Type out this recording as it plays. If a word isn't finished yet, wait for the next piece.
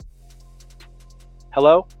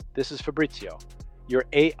Hello, this is Fabrizio, your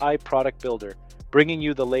AI product builder, bringing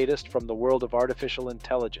you the latest from the world of artificial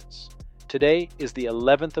intelligence. Today is the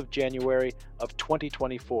 11th of January of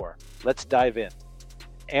 2024. Let's dive in.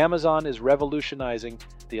 Amazon is revolutionizing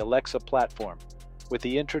the Alexa platform with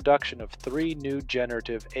the introduction of 3 new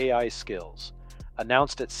generative AI skills,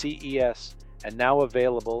 announced at CES and now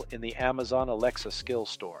available in the Amazon Alexa skill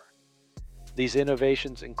store. These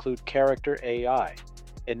innovations include Character AI,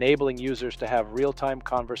 enabling users to have real-time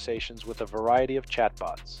conversations with a variety of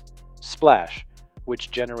chatbots, Splash,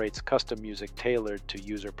 which generates custom music tailored to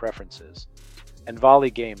user preferences, and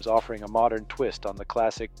Volley Games offering a modern twist on the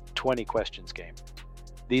classic 20 questions game.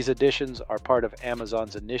 These additions are part of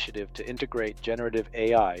Amazon's initiative to integrate generative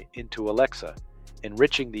AI into Alexa,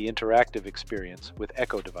 enriching the interactive experience with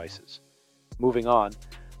Echo devices. Moving on,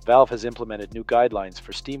 Valve has implemented new guidelines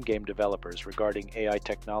for Steam game developers regarding AI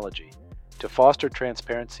technology. To foster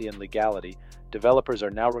transparency and legality, developers are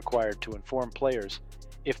now required to inform players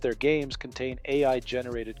if their games contain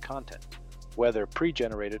AI-generated content, whether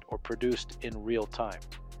pre-generated or produced in real time.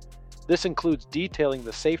 This includes detailing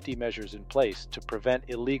the safety measures in place to prevent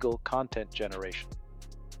illegal content generation.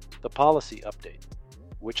 The policy update,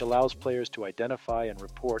 which allows players to identify and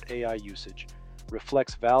report AI usage,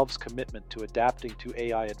 reflects Valve's commitment to adapting to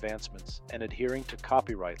AI advancements and adhering to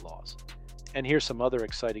copyright laws. And here's some other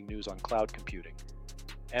exciting news on cloud computing.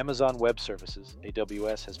 Amazon Web Services,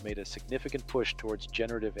 AWS, has made a significant push towards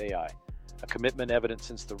generative AI, a commitment evident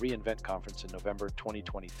since the reInvent conference in November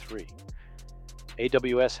 2023.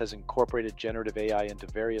 AWS has incorporated generative AI into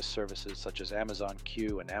various services such as Amazon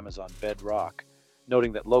Q and Amazon Bedrock,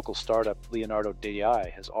 noting that local startup Leonardo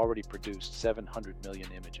DI has already produced 700 million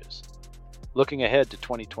images. Looking ahead to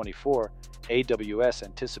 2024, AWS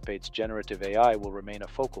anticipates generative AI will remain a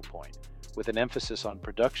focal point, with an emphasis on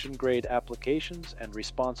production-grade applications and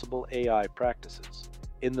responsible AI practices.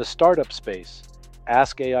 In the startup space,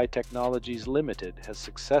 Ask AI Technologies Limited has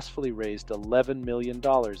successfully raised $11 million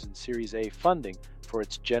in Series A funding for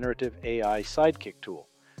its generative AI sidekick tool.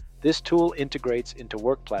 This tool integrates into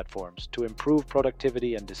work platforms to improve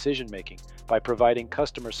productivity and decision-making by providing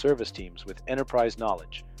customer service teams with enterprise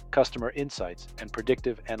knowledge, customer insights, and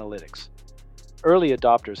predictive analytics. Early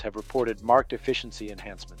adopters have reported marked efficiency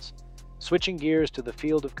enhancements. Switching gears to the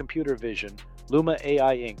field of computer vision, Luma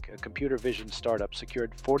AI Inc., a computer vision startup,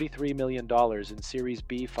 secured $43 million in Series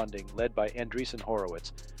B funding led by Andreessen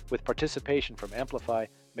Horowitz, with participation from Amplify,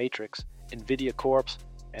 Matrix, NVIDIA Corp.,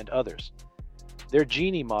 and others. Their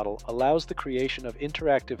Genie model allows the creation of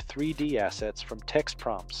interactive 3D assets from text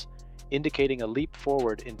prompts, indicating a leap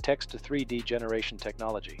forward in text-to-3D generation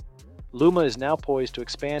technology. Luma is now poised to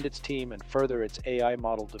expand its team and further its AI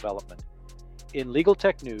model development. In legal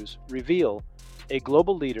tech news, Reveal, a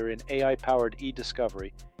global leader in AI-powered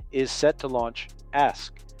e-discovery, is set to launch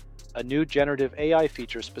Ask, a new generative AI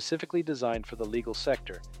feature specifically designed for the legal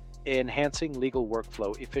sector, enhancing legal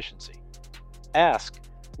workflow efficiency. Ask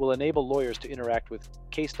will enable lawyers to interact with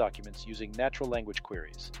case documents using natural language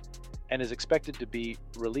queries, and is expected to be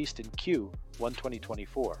released in Q1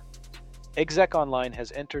 2024. Exec Online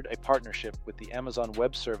has entered a partnership with the Amazon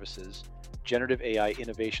Web Services Generative AI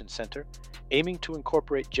Innovation Center, aiming to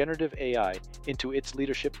incorporate generative AI into its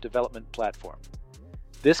leadership development platform.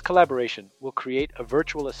 This collaboration will create a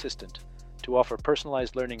virtual assistant to offer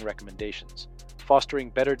personalized learning recommendations, fostering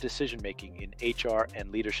better decision-making in HR and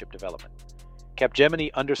leadership development.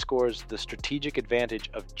 Capgemini underscores the strategic advantage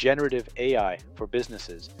of generative AI for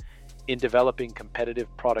businesses in developing competitive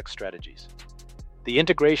product strategies. The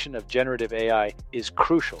integration of generative AI is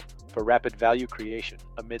crucial for rapid value creation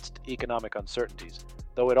amidst economic uncertainties,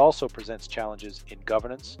 though it also presents challenges in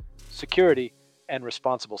governance, security, and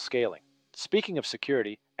responsible scaling. Speaking of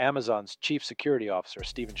security, Amazon's Chief Security Officer,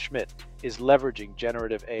 Stephen Schmidt, is leveraging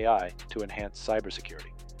generative AI to enhance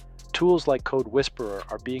cybersecurity. Tools like Code Whisperer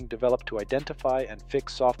are being developed to identify and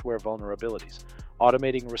fix software vulnerabilities,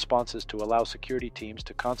 automating responses to allow security teams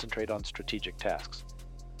to concentrate on strategic tasks.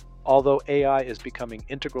 Although AI is becoming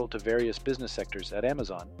integral to various business sectors at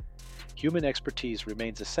Amazon, human expertise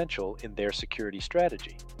remains essential in their security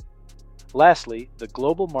strategy. Lastly, the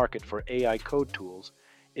global market for AI code tools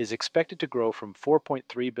is expected to grow from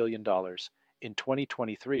 $4.3 billion in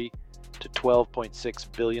 2023 to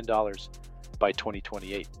 $12.6 billion by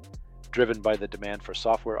 2028, driven by the demand for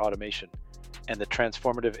software automation and the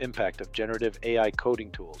transformative impact of generative AI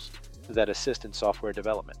coding tools that assist in software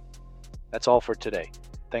development. That's all for today.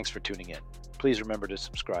 Thanks for tuning in. Please remember to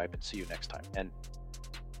subscribe and see you next time. And